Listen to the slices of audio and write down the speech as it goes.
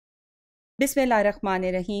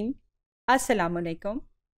Bismillahirrahmanirrahim. Assalamu alaikum.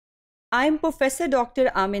 I am Professor Dr.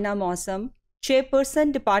 Amina Muazzam,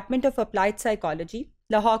 Chairperson, Department of Applied Psychology,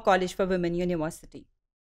 Lahore College for Women University.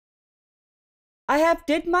 I have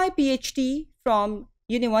did my PhD from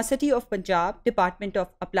University of Punjab, Department of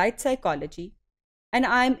Applied Psychology, and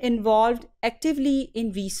I am involved actively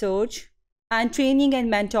in research and training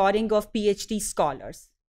and mentoring of PhD scholars.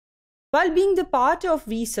 While being the part of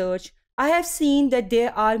research, I have seen that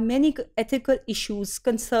there are many ethical issues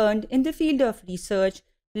concerned in the field of research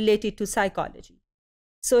related to psychology.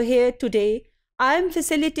 So here today, I am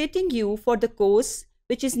facilitating you for the course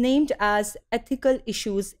which is named as Ethical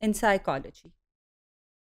Issues in Psychology.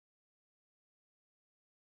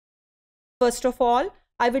 First of all,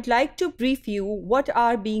 I would like to brief you what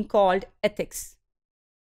are being called ethics.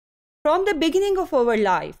 From the beginning of our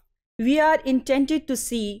life, we are intended to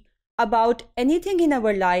see about anything in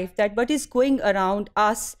our life that what is going around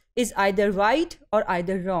us is either right or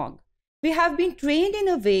either wrong. We have been trained in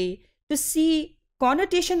a way to see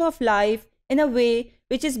connotation of life in a way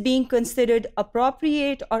which is being considered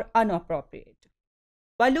appropriate or inappropriate.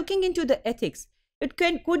 While looking into the ethics, it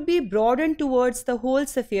could be broadened towards the whole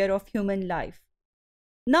sphere of human life.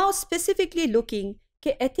 Now specifically looking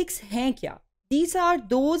कि ethics हैं क्या? These are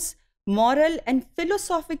those moral and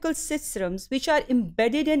philosophical systems which are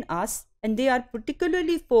embedded in us, and they are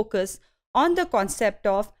particularly focused on the concept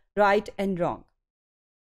of right and wrong.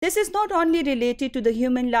 This is not only related to the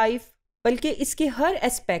human life, बल्कि इसके हर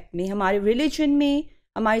aspect में, हमारे religion में,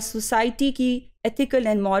 हमारी society की ethical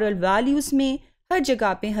and moral values में, हर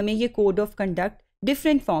जगह पे हमें ये code of conduct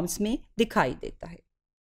different forms में दिखाई देता है.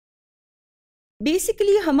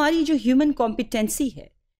 Basically हमारी जो human competency है,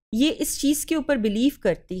 ये इस चीज़ के ऊपर बिलीव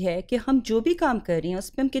करती है कि हम जो भी काम कर रहे हैं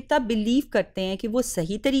उसमें हम कितना बिलीव करते हैं कि वो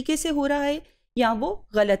सही तरीके से हो रहा है या वो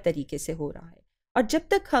गलत तरीके से हो रहा है. और जब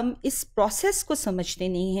तक हम इस प्रोसेस को समझते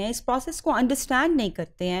नहीं हैं, इस प्रोसेस को अंडरस्टैंड नहीं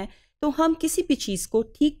करते हैं, तो हम किसी भी चीज़ को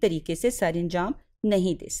ठीक तरीके से सरअंजाम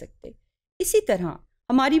नहीं दे सकते. इसी तरह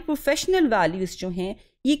हमारी प्रोफेशनल वैल्यूज़ जो हैं,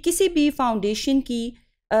 ये किसी भी फाउंडेशन की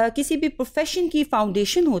किसी भी प्रोफेशन की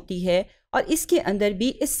फाउंडेशन होती है, और इसके अंदर भी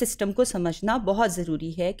इस सिस्टम को समझना बहुत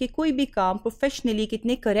ज़रूरी है कि कोई भी काम प्रोफेशनली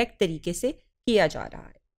कितने करेक्ट तरीके से किया जा रहा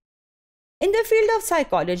है. In the field of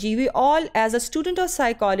psychology, we all, as a student of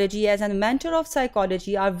psychology, as a mentor of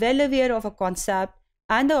psychology, are well aware of a concept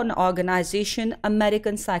and an organization,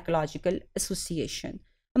 American Psychological Association.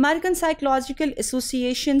 American Psychological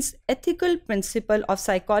Association's ethical principle of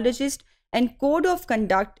psychologist and code of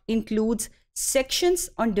conduct includes sections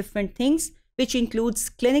on different things, which includes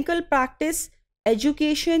clinical practice,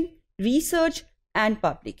 education, research and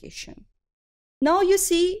publication. Now you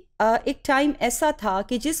see, एक time ऐसा था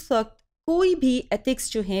कि जिस वक्त कोई भी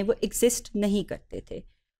ethics जो हैं वो एग्जिस्ट नहीं करते थे,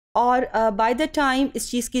 और बाय द टाइम इस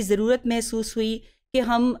चीज़ की ज़रूरत महसूस हुई कि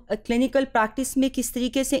हम क्लिनिकल प्रैक्टिस में किस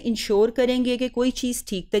तरीके से इंश्योर करेंगे कि कोई चीज़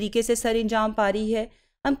ठीक तरीके से सर अंजाम पा रही है.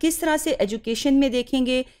 हम किस तरह से एजुकेशन में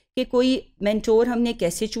देखेंगे कि कोई मेंटोर हमने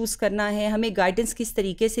कैसे चूज़ करना है, हमें गाइडेंस किस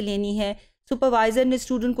तरीके से लेनी है, सुपरवाइज़र ने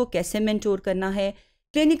स्टूडेंट को कैसे मेंटोर करना है,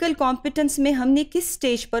 क्लिनिकल कॉम्पिटेंस में हमने किस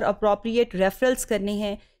स्टेज पर अप्रोप्रिएट रेफरल्स करने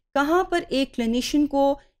हैं, कहाँ पर एक क्लिनिशियन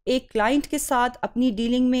को एक क्लाइंट के साथ अपनी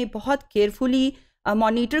डीलिंग में बहुत केयरफुली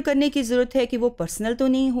मॉनिटर करने की ज़रूरत है कि वो पर्सनल तो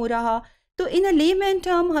नहीं हो रहा. तो इन अ लेमैन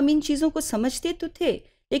टर्म हम इन चीज़ों को समझते तो थे,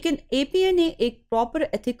 लेकिन APA ने एक proper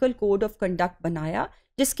ethical code of conduct बनाया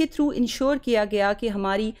जिसके थ्रू इंश्योर किया गया कि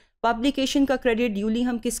हमारी पब्लिकेशन का क्रेडिट ड्यूली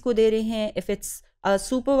हम किसको दे रहे हैं, if it's a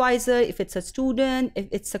supervisor, if it's a student,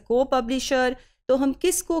 if it's a को पब्लिशर, तो हम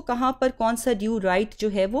किसको कहाँ पर कौन सा ड्यू राइट जो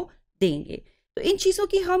है वो देंगे. तो इन चीज़ों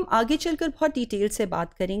की हम आगे चलकर बहुत डिटेल से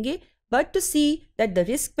बात करेंगे. But to see that the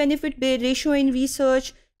risk benefit ratio in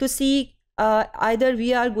research, to C either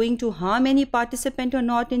we are going to harm any participant और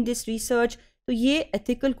नॉट इन दिस रिसर्च, तो ये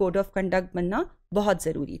एथिकल कोड ऑफ कंडक्ट बनना बहुत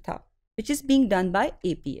ज़रूरी था, which is being done by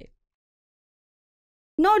APA.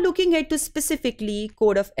 Now looking at to specifically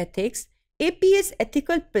code of ethics, APA's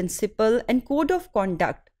ethical principle and code of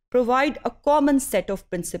conduct provide a common set of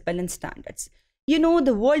principles and standards. You know,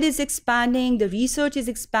 the world is expanding, the research is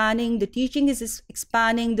expanding, the teaching is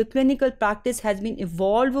expanding, the clinical practice has been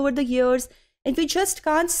evolved over the years, and we just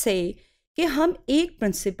can't say कि हम एक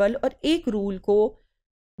principle और एक rule को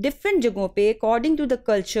different जगहों पे according to the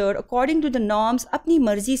culture, according to the norms अपनी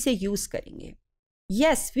मर्जी से use करेंगे.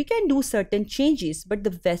 Yes, we can do certain changes, but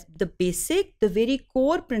the basic, the very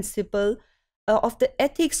core principle of the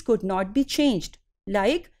ethics could not be changed.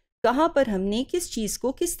 Like, कहाँ पर हमने किस चीज़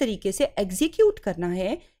को किस तरीके से execute करना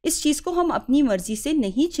है, इस चीज़ को हम अपनी मर्जी से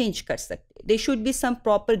नहीं change कर सकते. There should be some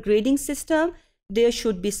proper grading system, there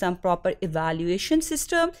should be some proper evaluation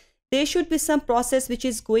system, there should be some process which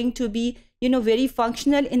is going to be very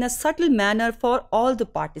functional in a subtle manner for all the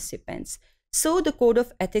participants. So the code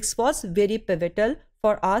of ethics was very pivotal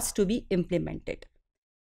for us to be implemented.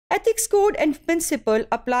 Ethics code and principle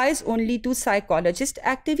applies only to psychologist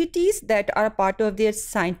activities that are part of their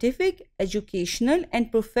scientific, educational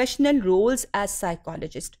and professional roles as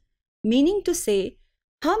psychologist. Meaning to say,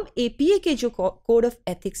 हम APA के जो code of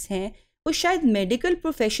ethics हैं वो शायद medical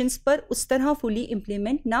professions पर उस तरह fully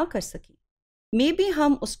implement ना कर सकें. मे बी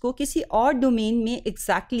हम उसको किसी और डोमेन में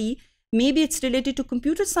exactly maybe it's related to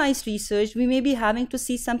computer science research, we may be having to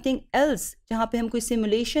see something else जहाँ पे हम कोई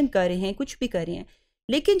सिमुलेशन कर रहे हैं, कुछ भी कर रहे हैं.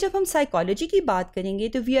 लेकिन जब हम साइकोलॉजी की बात करेंगे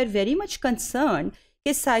तो we are very much concern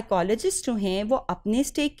कि साइकोलॉजिस्ट जो हैं वो अपने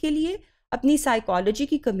स्टेक के लिए, अपनी साइकोलॉजी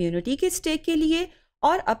की कम्युनिटी के स्टेक के लिए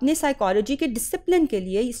और अपने साइकोलॉजी के डिसिप्लिन के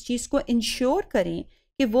लिए इस चीज़ को इंश्योर करें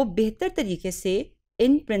कि वो बेहतर तरीके से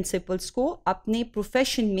इन प्रिंसिपल्स को अपने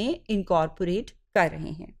प्रोफेशन में इनकॉर्पोरेट कर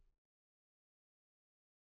रहे हैं.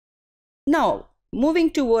 Now, moving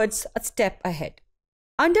towards a step ahead.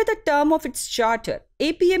 Under the term of its charter,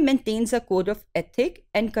 APA maintains a code of ethic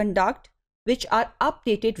and conduct which are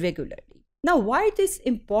updated regularly. Now, why it is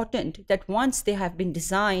important that once they have been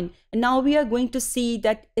designed, and now we are going to see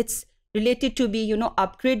that it's related to be,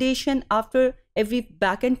 upgradation after every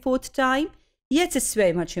back and forth time? Yes, it's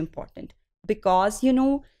very much important because,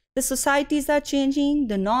 the societies are changing,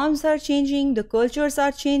 the norms are changing, the cultures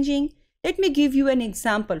are changing. Let me give you an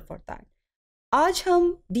example for that. आज हम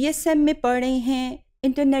DSM में पढ़ रहे हैं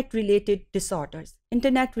internet related disorders,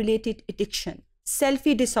 internet related addiction,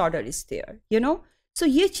 selfie disorder is there, सो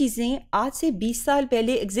ये चीज़ें आज से 20 साल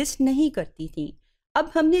पहले एग्जिस्ट नहीं करती थी.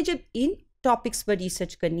 अब हमने जब इन टॉपिक्स पर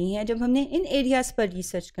रिसर्च करनी है, जब हमने इन एरियाज़ पर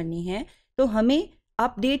रिसर्च करनी है, तो हमें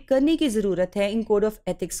अपडेट करने की ज़रूरत है इन कोड ऑफ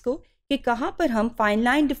एथिक्स को कि कहाँ पर हम फाइन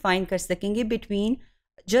लाइन डिफाइन कर सकेंगे between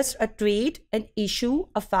just a trade, an issue,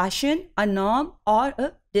 a fashion, a norm और a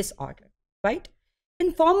disorder. Right? In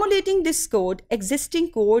formulating this code, existing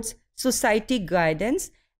codes, society guidance,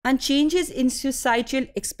 and changes in societal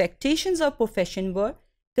expectations of profession were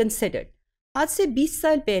considered. आज से 20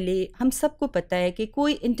 साल पहले हम सबको पता है कि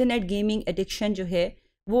कोई इंटरनेट गेमिंग एडिक्शन जो है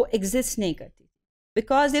वो एग्जिस्ट नहीं करती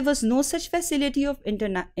because there was no such facility of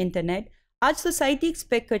internet. आज सोसाइटी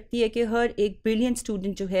एक्सपेक्ट करती है कि हर एक ब्रिलियंट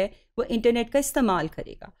स्टूडेंट जो है वो इंटरनेट का इस्तेमाल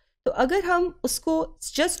करेगा. तो अगर हम उसको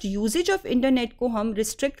जस्ट यूजेज ऑफ इंटरनेट को हम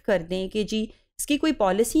रिस्ट्रिक्ट कर दें कि जी इसकी कोई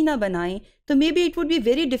पॉलिसी ना बनाएं, तो may be it would be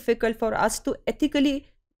very difficult for us to ethically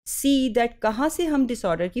see that कहाँ से हम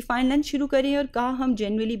डिसऑर्डर की फाइन लाइन शुरू करें और कहाँ हम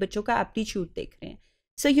जनरली बच्चों का एप्टीट्यूड देख रहे हैं.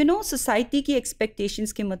 सो सोसाइटी की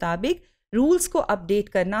एक्सपेक्टेशंस के मुताबिक रूल्स को अपडेट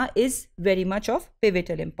करना is very much of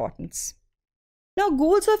pivotal importance. Now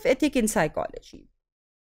goals of ethic in psychology.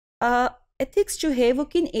 Ethics जो है वो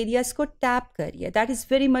किन एरियाज को टैप कर रही है, that is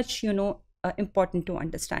very much important to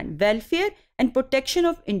understand. Welfare and protection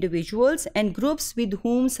of individuals and groups with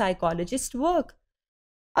whom psychologists work.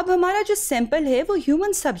 अब हमारा जो सैम्पल है वो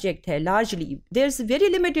ह्यूमन सब्जेक्ट है largely. There's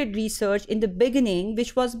very limited research in the beginning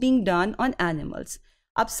which was being done on animals.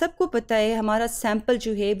 अब सबको पता है हमारा सैम्पल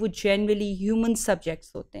जो है वो generally human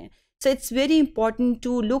subjects होते हैं. So it's very important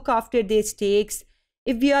to look after their stakes.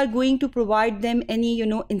 If we are going to provide them any,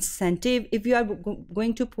 incentive, if we are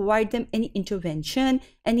going to provide them any intervention,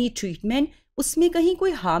 any treatment, उसमें कहीं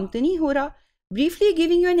कोई harm तो नहीं हो रहा. Briefly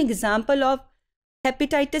giving you an example of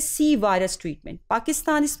hepatitis C virus treatment.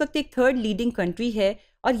 Pakistan इस वक्त एक थर्ड लीडिंग कंट्री है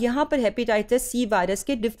और यहाँ पर हेपेटाइटिस सी वायरस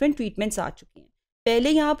के डिफरेंट ट्रीटमेंट्स आ चुके हैं. पहले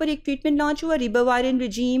यहाँ पर एक ट्रीटमेंट लॉन्च हुआ रिबावायरिन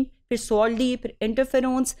रिजीम, फिर सोल्डी, फिर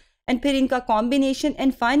इंटरफेरोन्स एंड फिर इनका combination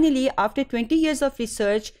and finally after 20 years of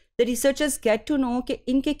research the researchers get to know कि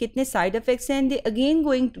इनके कितने side effects हैं and they again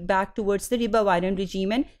going back towards the ribavirin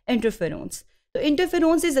regime and interferons. So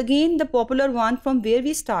interferons is again the popular one from where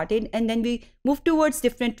we started and then we move towards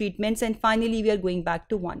different treatments and finally we are going back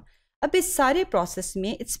to one. अब इस सारे process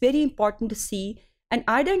में it's very important to see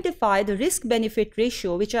and identify the risk benefit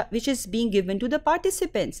ratio which is being given to the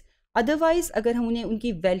participants. Otherwise अगर हम उन्हें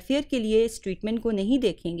उनकी welfare के लिए इस treatment को नहीं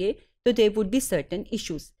देखेंगे तो there would be certain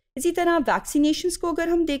issues. इसी तरह वैक्सीनेशंस को अगर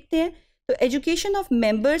हम देखते हैं तो education of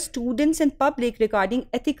members, students and public regarding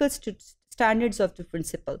ethical standards of the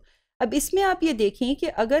principal. अब इसमें आप ये देखें कि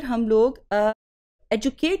अगर हम लोग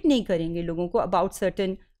एजुकेट नहीं करेंगे लोगों को about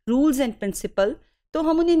certain rules and principal तो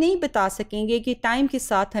हम उन्हें नहीं बता सकेंगे कि टाइम के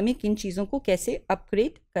साथ हमें किन चीज़ों को कैसे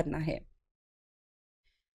अपग्रेड करना है.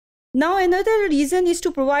 Now another reason is to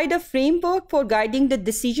provide a framework for guiding the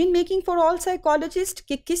decision making for all psychologists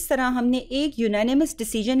कि किस तरह हमने एक unanimous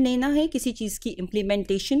decision लेना है किसी चीज़ की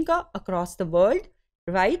implementation का across the world,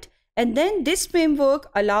 right? And then this framework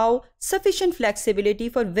allow sufficient flexibility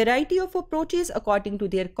for variety of approaches according to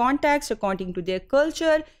their context, according to their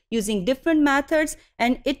culture, using different methods,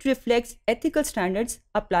 and it reflects ethical standards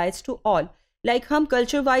applies to all. Like हम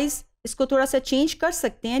culture wise इसको थोड़ा सा change कर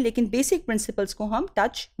सकते हैं, लेकिन basic principles को हम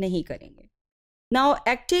touch नहीं करेंगे. Now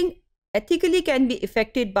acting ethically can be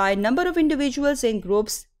affected by number of individuals and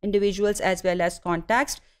groups, individuals as well as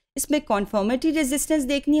context. इसमें conformity resistance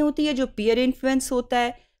देखनी होती है जो peer influence होता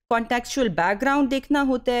है, कॉन्टेक्चुअल बैकग्राउंड देखना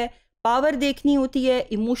होता है, पावर देखनी होती है,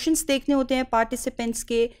 इमोशंस देखने होते हैं पार्टिसिपेंट्स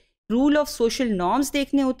के, रूल ऑफ सोशल नॉर्म्स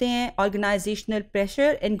देखने होते हैं, organisational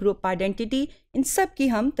pressure and group identity, इन सब की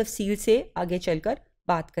हम तफसील से आगे चलकर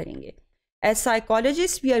बात करेंगे. As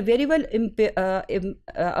psychologist we are very well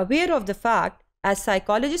aware of the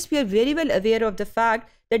fact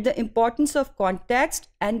that the importance of context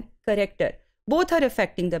and character both are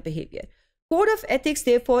affecting the behavior. Code of ethics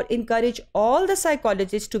therefore encourage all the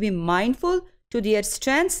psychologists to be mindful to their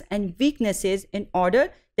strengths and weaknesses in order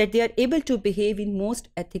that they are able to behave in most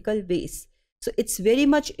ethical ways. So it's very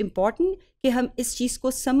much important कि हम इस चीज़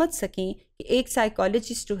को समझ सकें कि एक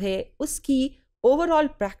psychologist जो है उसकी ओवरऑल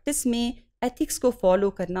प्रैक्टिस में एथिक्स को फॉलो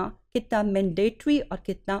करना कितना मैंडेटरी और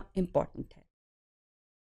कितना इम्पॉर्टेंट है.